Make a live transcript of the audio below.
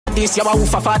This your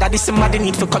woof of father, this somebody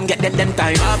need to come get them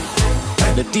time up.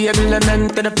 The table them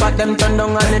to the pot, them turn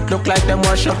down and it look like them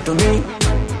wash up to me.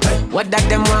 What that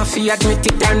them want fi admit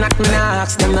it or not, me nah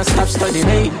ask them to stop studying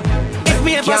me.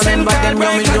 Me ever send them,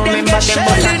 don't remember them,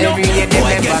 but every year they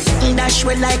never. Dash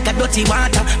well like a dirty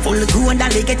water, full gold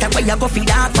and they get away, I go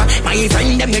feed off. My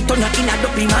friend them, they turn up in a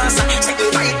dopey massa.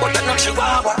 Second bite, but I'm not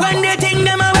chihuahua. When they think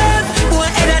them a wave, boy,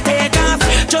 head a take off.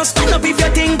 Just stand up if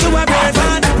you think to a brave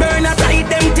heart. Burn up like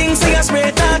them things, say a spray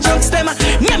touch. Drugs them,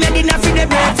 yeah, me dinner for the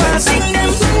breakfast. Sing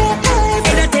them,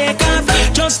 head a take off.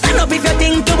 Just stand up if you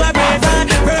think to a brave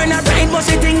heart. Burn up like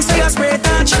musty things, say a spray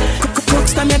touch.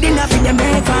 Cooks them, yeah, dinner for the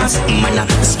breakfast.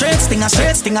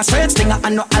 Straight stinger,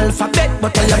 and no alphabet,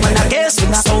 but tell them when I guess we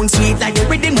sound sweet like the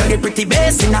rhythm with the pretty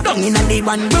bass. Down in the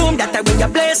one room that I will your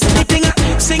place. The thing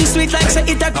sing sweet like say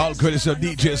it. All credits of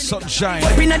DJ Sunshine.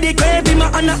 Up in the grave, be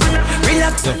my honor,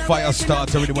 relax. The fire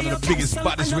starter, really one of the biggest,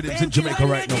 baddest rhythms in Jamaica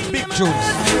right now. Big tunes.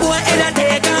 Boy, head a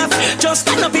take off. Just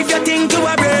stand up if you think to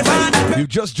a brave heart. You've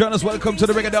just joined us. Welcome to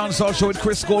the Reggae Dancehall Show with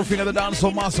Chris Goldfinger, the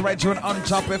Dancehall Master, right here on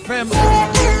Top FM.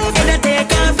 Head a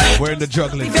take off. We're in the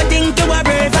juggling. If you think to a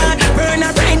brave heart, burn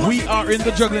a brain. We are in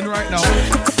the juggling right now.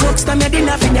 Cooks them head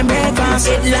enough in the breakfast.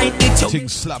 It like it.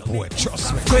 Things slap away,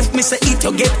 trust me. If me say eat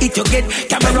you get.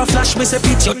 Camera flash, me say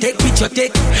picture take. A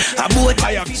boat.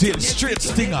 I am till straight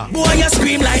stinger. Boy, you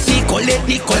scream like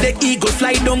Nicolette. Eagle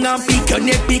fly down and pick your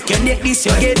neck. This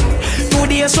you get. 2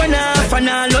 days run off and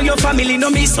all of your family no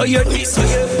miss so you.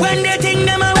 When they think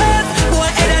them away, boy,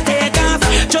 head a take off.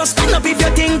 Just stand up if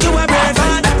you think you a brave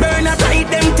heart. Burn up right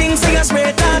them things, say a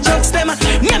spray touch. Drugs them,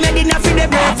 yeah, me dinner for the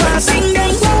breakfast. Sing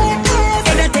them,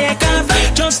 head a take off.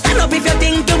 Just stand up if you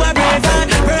think you a brave heart.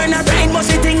 Burn up right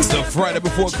musty things. The Friday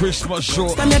before Christmas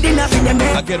show.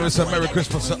 Again, it's a Merry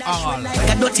Christmas to all.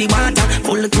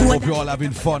 Hope you all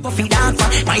having fun. Enjoying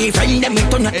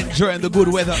the good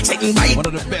weather. One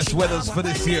of the best weathers for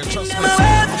this year, trust me.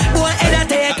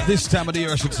 At this time of the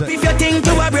year, I should say. If you think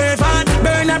to a brave heart,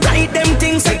 burn up right them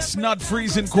things. It's not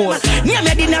freezing cold. Yeah,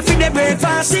 me dinner for the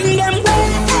breakfast. Sing them,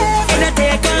 head a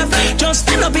take off. Just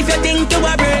stand up if you think to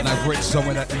a brave. And I've read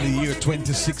somewhere that in the year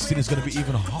 2016 is going to be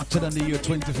even hotter than the year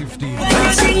 2015.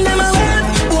 Sing them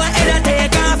away, head a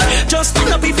take off. Just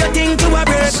stand up if you think to a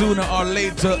brave. Sooner or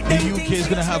later, the UK is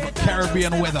going to have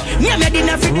Caribbean weather. Yeah, me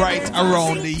dinner for right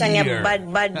around the year.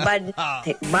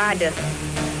 Bad.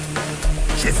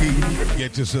 Sheffield.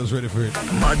 Get yourselves ready for it.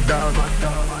 Mad dog.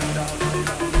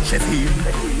 Sheffield.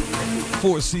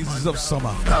 4 seasons of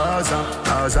summer. Gaza.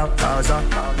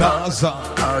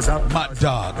 Mad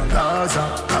dog.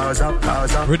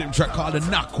 Gaza. Rhythm track called the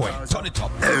Nakwe. Turn it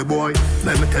up. Hey boy,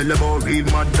 let me tell you about real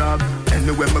mad dog.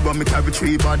 Anywhere me go, me carry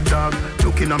 3 bad dog.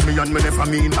 Looking at me and me never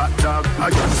mean hot dog. I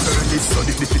just heard this, so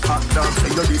this is hot dog. Say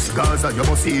you this Gaza, you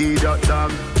must see that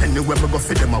dog. Anywhere me go,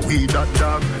 for them a weed that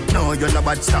dog. No, you're not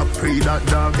bad, stop pre that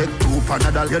dog. Take 2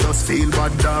 Panadol, you just feel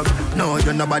bad dog. No,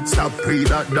 you're not bad, stop pre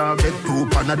that dog. Take 2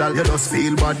 Panadol, you just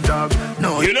feel bad dog.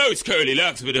 No, you know it's Curly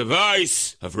Locks with the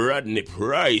voice of Rodney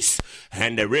Price.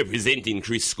 And representing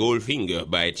Chris Goldfinger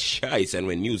by choice. And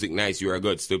when music nice, you are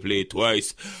gods to play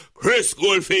twice. Chris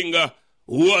Goldfinger,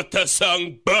 what a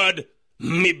song, bud.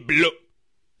 Me blow.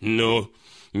 No,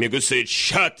 me go say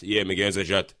shot. Yeah, me can say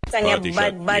shot. Party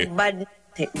shot. Bad.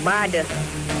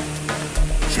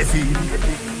 Sheffield.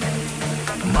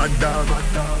 Mad dog.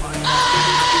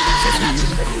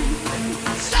 Sheffield.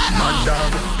 Mad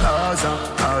dog.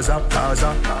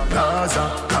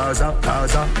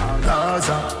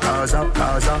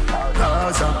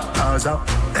 Gaza.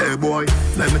 Hey boy,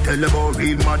 let me tell you about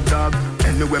real mad dog.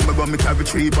 Anywhere me go, me carry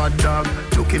 3 bad dog.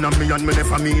 Looking at me and me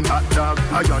never mean hot dog.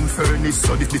 Iron furnace,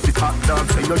 so this is hot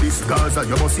dog. Say you this Gaza,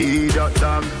 you must see that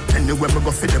dog. Anywhere me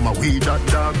go, for them a weed that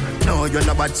dog. No, you're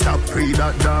not bad, stop pre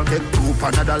that dog. Take 2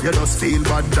 Panadol, you just feel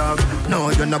bad dog. No,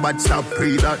 you're not bad, stop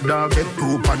pre that dog. Take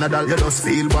 2 Panadol, you just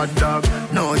feel bad dog.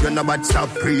 No, you're not bad, stop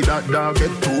pre that dog.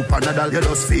 Take 2 Panadol, you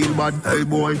just feel bad. Hey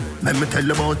boy, let me tell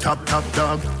you about top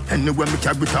dog. Anywhere me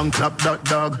carry tongue clap that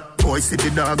dog. Boy see the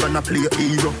dog and I play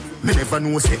hero. Me never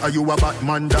know say are you a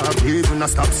Batman dog. Even a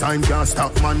stop sign can't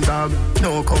stop man dog.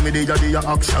 No comedy a the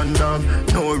action dog.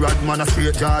 No rad man a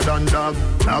straight Jordan dog.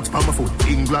 Dogs pa my foot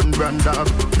England brand dog.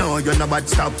 No you're not bad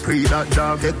stop pre that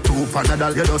dog. Take 2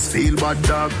 Panadol you just feel bad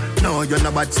dog. No you're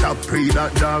not bad stop pre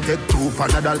that dog. Take 2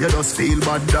 Panadol you just feel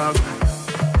bad dog.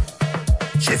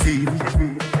 Sheffield.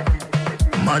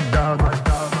 Mad dog.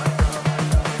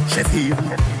 Sheffield.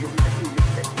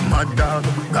 Mad dog.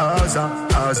 Gaza.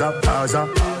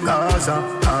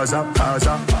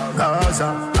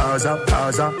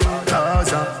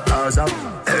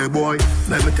 Hey boy,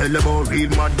 let me tell you about real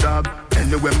mad dog.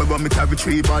 Anywhere me go, me carry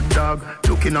 3 bad dog.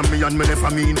 Looking at me and me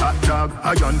never mean hot dog.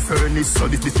 Iron furnace, so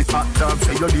this is hot dog.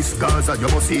 Say you this Gaza, you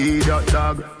must eat that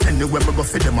dog. Anywhere me go,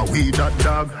 feed them a weed that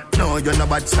dog. No, you're not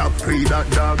bad, stop pre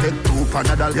that dog. Get 2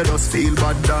 Panadol, you just feel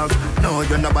bad dog. No,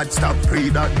 you're not bad, stop pre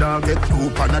that dog. Get 2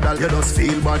 Panadol, you just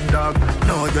feel bad dog.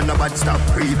 No, you're not bad, stop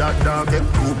pre that dog. Get 2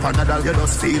 Panadol, you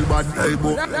just feel bad. Hey,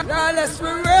 boy. Now let's be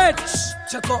rich.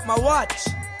 Check out my watch.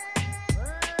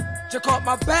 Check out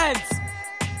my pants.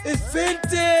 It's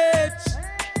vintage.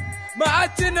 My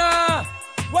Atina.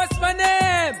 What's my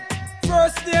name?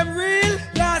 First name real,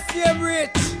 last name rich.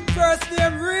 First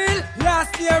name real,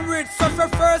 last name rich. So for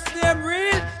first name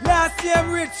real, last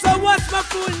name rich. So what's my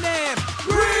full name?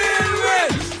 Real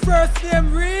rich. First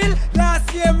name real,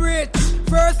 last name rich.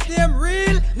 First name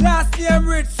real, last name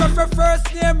rich. So for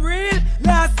first name real,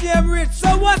 last name rich.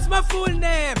 So what's my full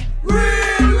name?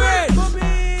 Real rich.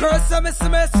 Curse me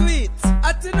sweet.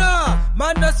 I don't know.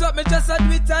 Man knows what me just a do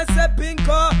it and say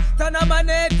bingo. Turn a man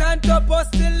head and to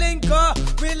bust the lingo.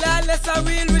 Real unless a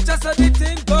real rich just a the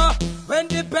thing go. When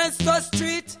the Benz to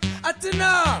street, I don't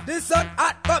know. The sun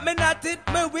hot but me not hit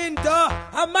my window.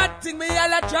 A mad thing me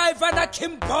all a drive and a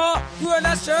Kimco. Run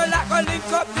a Sherlock and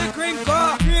link up the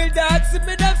gringo. Real dad see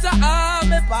me them say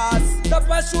me pass. Stop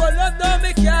a show love no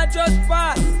me can't just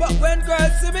pass. But when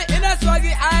girls see me in a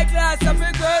swaggy eyeglass,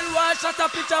 every girl want shot a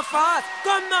picture fast.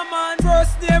 Come now man.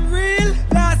 First name real,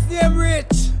 last name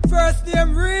rich. First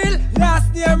name real,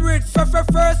 last name rich. So for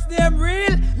first name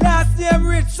real, last name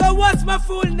rich. So what's my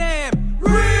full name?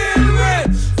 Real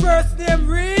rich. First name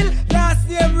real, last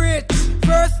name rich.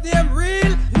 First name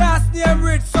real, last name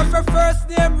rich. So for first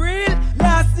name real,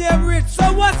 last name rich.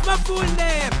 So what's my full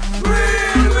name?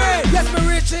 Real rich. Yes, me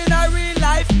rich in a real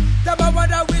life. Them I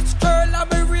wonder which girl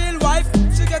I'm a real wife.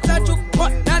 She gets a juke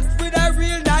but not with a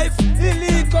real knife.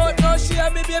 Illegal, no share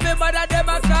me baby mother them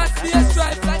a cast me a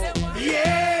stripe.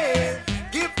 Yeah,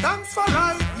 give thanks for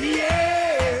life.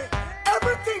 Yeah,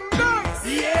 everything nice.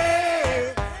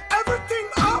 Yeah, everything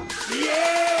up.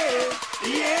 Yeah,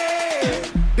 yeah.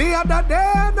 The other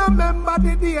day, no remember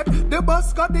the date. The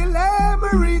bus got delayed, me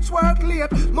reach work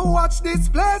late. Me watch this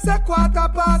place a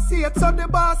 8:15. So the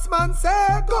boss man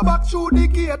say, go back through the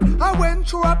gate. I went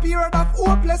through a period of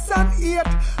hopeless and hate.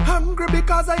 Hungry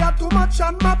because I had too much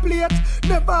on my plate.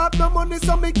 Never had no money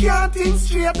so me can't think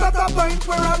straight. At a point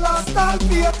where I lost all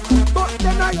faith. But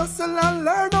then I hustle and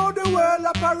learn how the world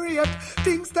operate.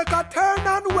 Things take a turn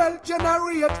and wealth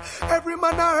generate. Every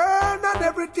man I earn and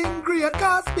everything great.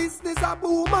 Cause business a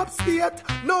boom upstate.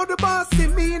 Now the boss see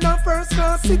me in a first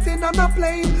class sitting on a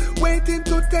plane. Waiting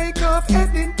to take off,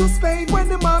 heading to Spain. When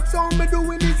the maps on me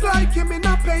doing is like him in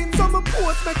a pain. So my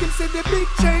post make him see the big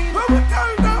change. When we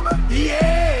tell them,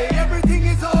 yeah, everything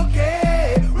is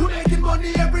okay. We're making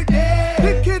money every day.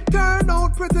 The kid turned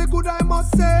out pretty good, I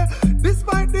must say.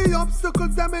 Despite the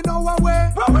obstacles them in our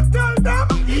way. When we tell them,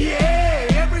 yeah,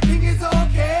 everything is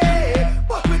okay.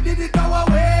 But we did it our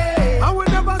way. And we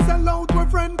never sell out to a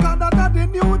friend, cause that's the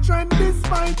new trend.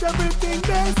 Despite everything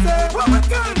they say. When we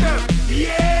tell them,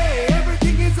 yeah,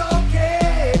 everything is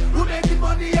okay. We're making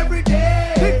money every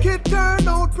day. The kid turned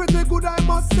out pretty good, I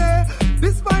must say.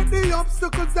 Despite the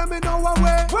obstacles them in our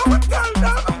way. When we tell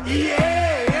them,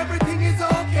 yeah, everything is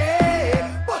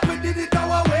okay. But we did it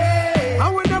our way.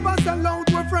 And we never sell out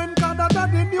to a friend, cause that's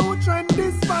the new trend.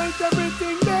 Despite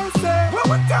everything they say. When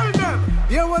we tell them,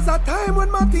 there was a time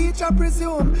when my teacher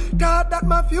presumed thought that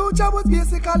my future was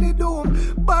basically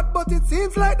doomed. But it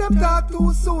seems like them thought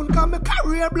too soon. Cause my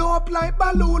career blow up like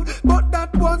balloon. But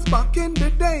that was back in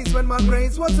the days when my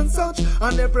grades wasn't such.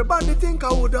 And everybody think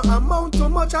I wouldn't amount to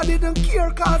much. I didn't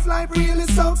care cause life really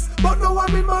sucks. But now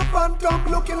I'm in my phantom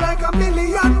looking like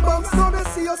 $1,000,000. Now they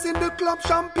see us in the club,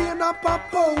 champagne and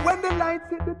pop-o. When the lights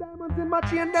hit the diamonds in my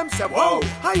chain, them say, whoa,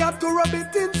 I have to rub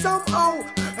it in somehow.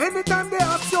 Anytime they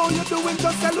ask you you're doing,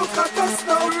 just say look at us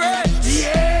now.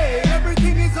 Yeah,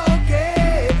 everything is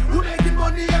okay. We're making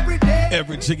money every day.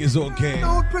 Everything is okay.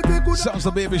 Sounds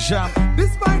the baby sham.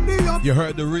 You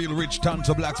heard the real rich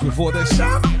Tanto Blacks before this.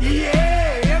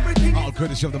 Yeah, everything. All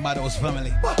courtesy of the Madhouse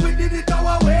family. But we did it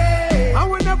our way.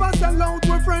 And we never sell out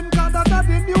to a friend, cause that's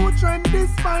the new trend.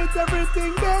 Despite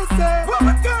everything they say. What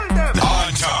we tell them?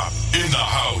 On top, in the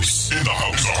house. In the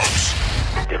house.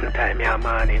 Different time, yeah,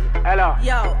 morning. Hello.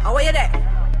 Yo, how are you there?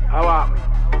 How are you?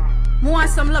 I want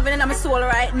some loving in my soul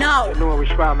right now. You know which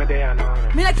part me there now.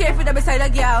 Me not care if you're beside a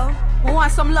girl. I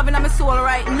want some loving in my soul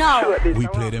right now. We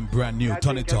play them brand new,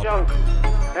 turn it up.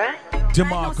 Eh?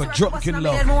 DeMarco, Drunken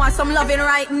Love. I want some loving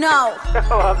right now.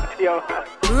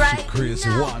 Right. So crazy,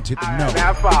 want it now.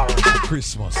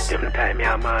 Christmas. Different time,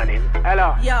 yeah, morning.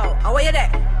 Hello. Yo, how are you there?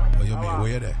 What you mean,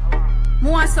 where you there? I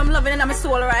want some loving in my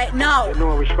soul right now. You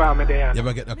know which part me there. You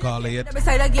ever get the call yet?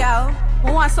 Beside a girl,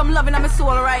 I want some loving in my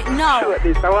soul right now. Sure,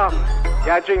 this I want.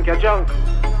 You drink your junk.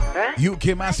 Eh?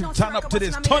 UK Massive, turn up to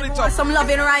this. Turn it I want up. some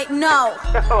loving right now.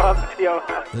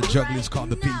 The juggling's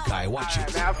called the pink eye. Watch it.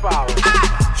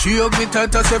 She hug me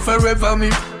tight and say forever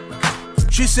me.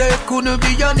 She say couldn't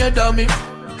be another me.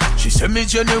 She say me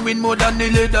genuine more than the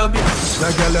leather me.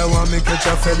 That girl I want me catch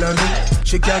a felony.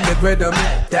 She can't get rid of me.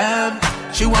 Damn,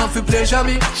 she want to pleasure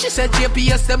me. She said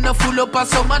JPS them not full up of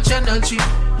so much energy.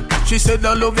 She said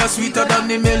I love you sweeter than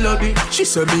the melody. She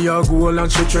said me a goal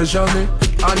and she treasure me.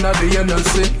 And at the end I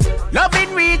say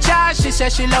loving recharge. She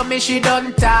said she love me, she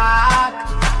don't talk.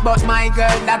 But my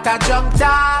girl that a junk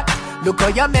talk. Look how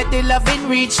you make the loving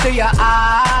reach to your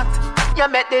heart. You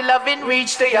make the loving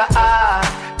reach to your heart.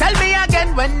 Tell me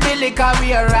again when the liquor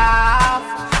wear off.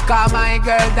 Cause my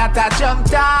girl that a junk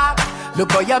talk.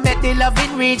 Look how you make the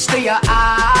loving reach to your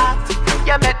heart.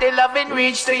 You make the loving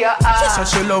reach to your heart. She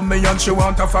said she love me and she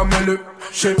want a family.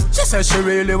 She said she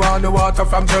really want the water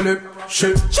from jelly.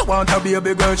 She want a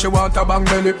baby girl, she want a bang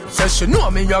belly. Says she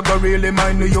know me, I go really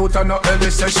mind the youth and not early.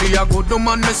 Says she a good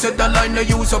woman, me said the line they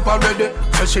use up already.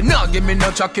 Says she not give me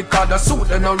no jacket, cause the suit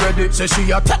they not ready. Says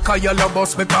she a take a yellow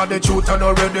bus because the truth are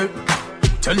not ready.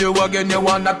 Tell you again, you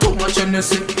want that too much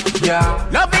innocent. Yeah.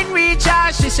 Loving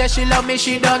recharge, she says she love me,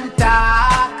 she don't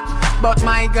talk. But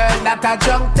my girl that a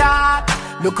junk talk.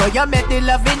 Look how you make the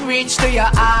loving reach to your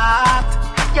heart.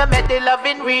 You make the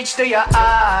loving reach to your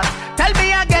heart. Tell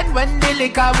me again when the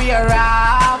liquor wear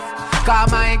off.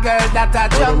 Cause my girl that a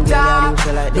junk talk.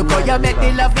 Look how you make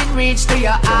the loving reach to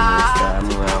your heart.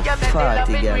 You make the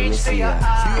loving reach to your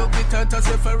heart. She hug me tight and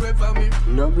say forever me.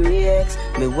 No breaks,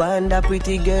 me want that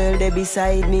pretty girl there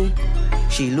beside me.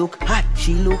 She look hot,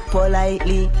 she look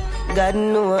politely. God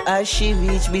know as she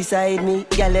reach beside me.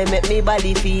 Girl, you make me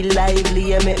body feel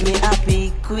lively. You make me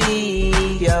happy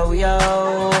quick. Yo,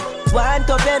 yo. Want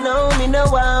up you know, me no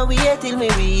want wait till me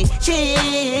reach.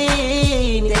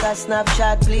 Take a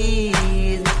snapshot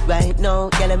please. Right now,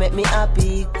 girl, you make me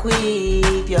happy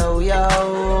quick. Yo, yo.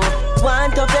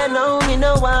 Want up you know, me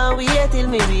no want wait till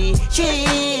me reach.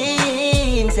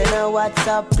 Send a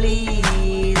WhatsApp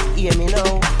please. Hear me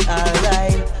now,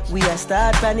 alright. We a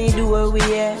start from the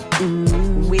doorway,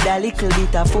 with a little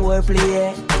bit of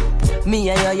foreplay. Me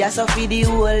and you so for the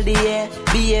whole day.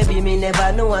 Baby, me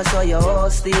never know I saw your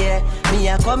house there. Me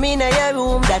a come in your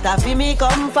room, that a feel me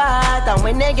comfort. And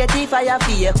when negative fire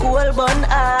feel cool bun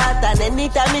heart. And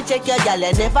anytime me check your girl,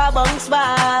 you never bounce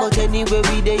back. But anyway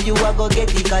we there, you a go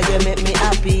get it, cause you make me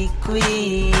happy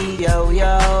quick. Yo,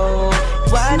 yo.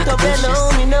 Want to be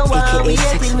known, me no want we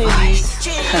till me reach.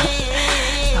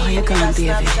 Oh, you're gonna be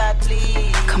a bit.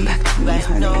 Come back to me,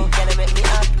 honey.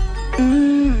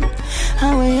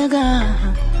 How are you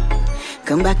gone?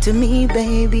 Come back to me,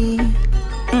 baby.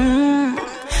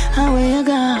 How are you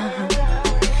gone?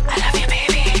 I love you,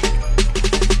 baby.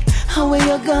 How are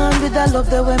you gone with the love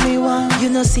that when me want? You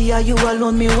know, see how you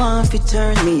alone me want to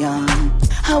turn me on.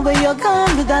 How are you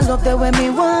gone with the love that when me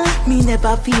want? Me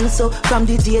never feel so from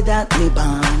the day that me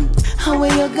born. How are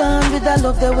you gone with the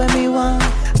love that when me want?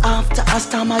 After a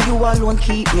storm, you alone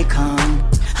keep me calm.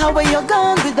 How are you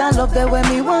gone with that love that when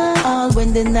me want? All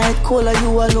when the night colder, you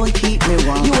alone keep me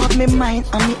warm. You have me mind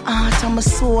and me heart and my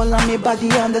soul and me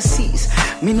body on the seas.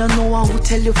 Me no know how to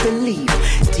tell you to leave.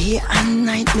 Day and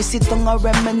night, me sit down and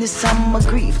reminisce on my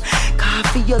grief.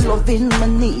 Coffee, your loving my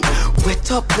need.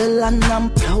 Wet up the land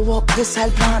and plow up the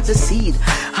soil, plant the seed.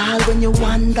 All when you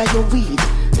wander, you weed.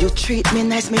 You treat me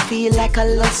nice, me feel like a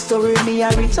love story me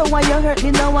a read. So why you hurt me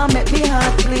now and make me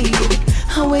heart bleed?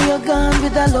 How are you gone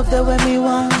with the love that when me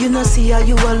want? You know see how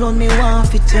you alone me want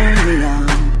to turn me on.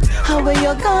 How are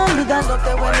you gone with the love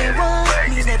that when me want?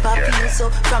 Me never feel so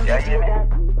from the day that.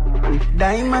 If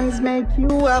diamonds make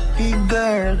you happy,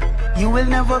 girl, you will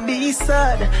never be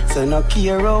sad. So no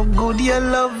care how good your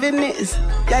loving is.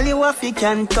 Girl, you have you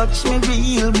can touch me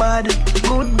real bad.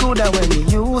 Good when me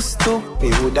used to. Me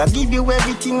woulda give you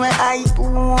everything where I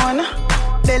own.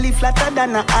 Belly flatter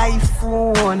than an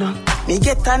iPhone. Me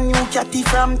get a new catty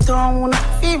from town.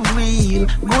 Feel real.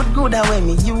 Good when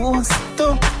me used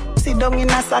to. Sit down in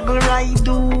a saddle ride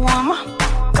home.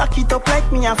 Cock it up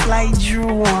like me a fly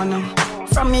drone.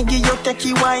 From me give you take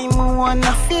you why me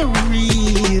wanna feel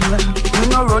real. You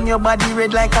no run run your body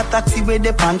red like a taxi with the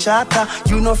panchata.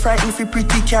 You no frightened for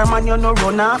pretty car, man, you no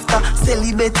run after.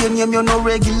 Celebrate your name, you no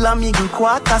regular middle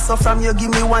quarter. So from you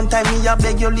give me one time, me a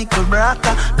beg your little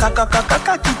braka. Kaka kaka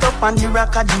kaka, it up on the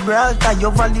rock of Gibraltar.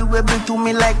 You're valuable to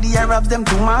me like the Arabs, them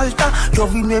to Malta.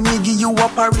 Loving when me give you a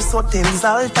Paris Hotel's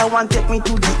altar. Want take me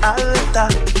to the altar.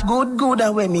 Good,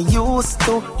 that way me used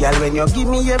to. Girl, when you give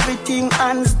me everything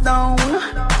hands down.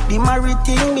 The married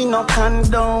thing me no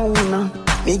condone.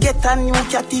 Me get a new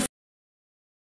cat if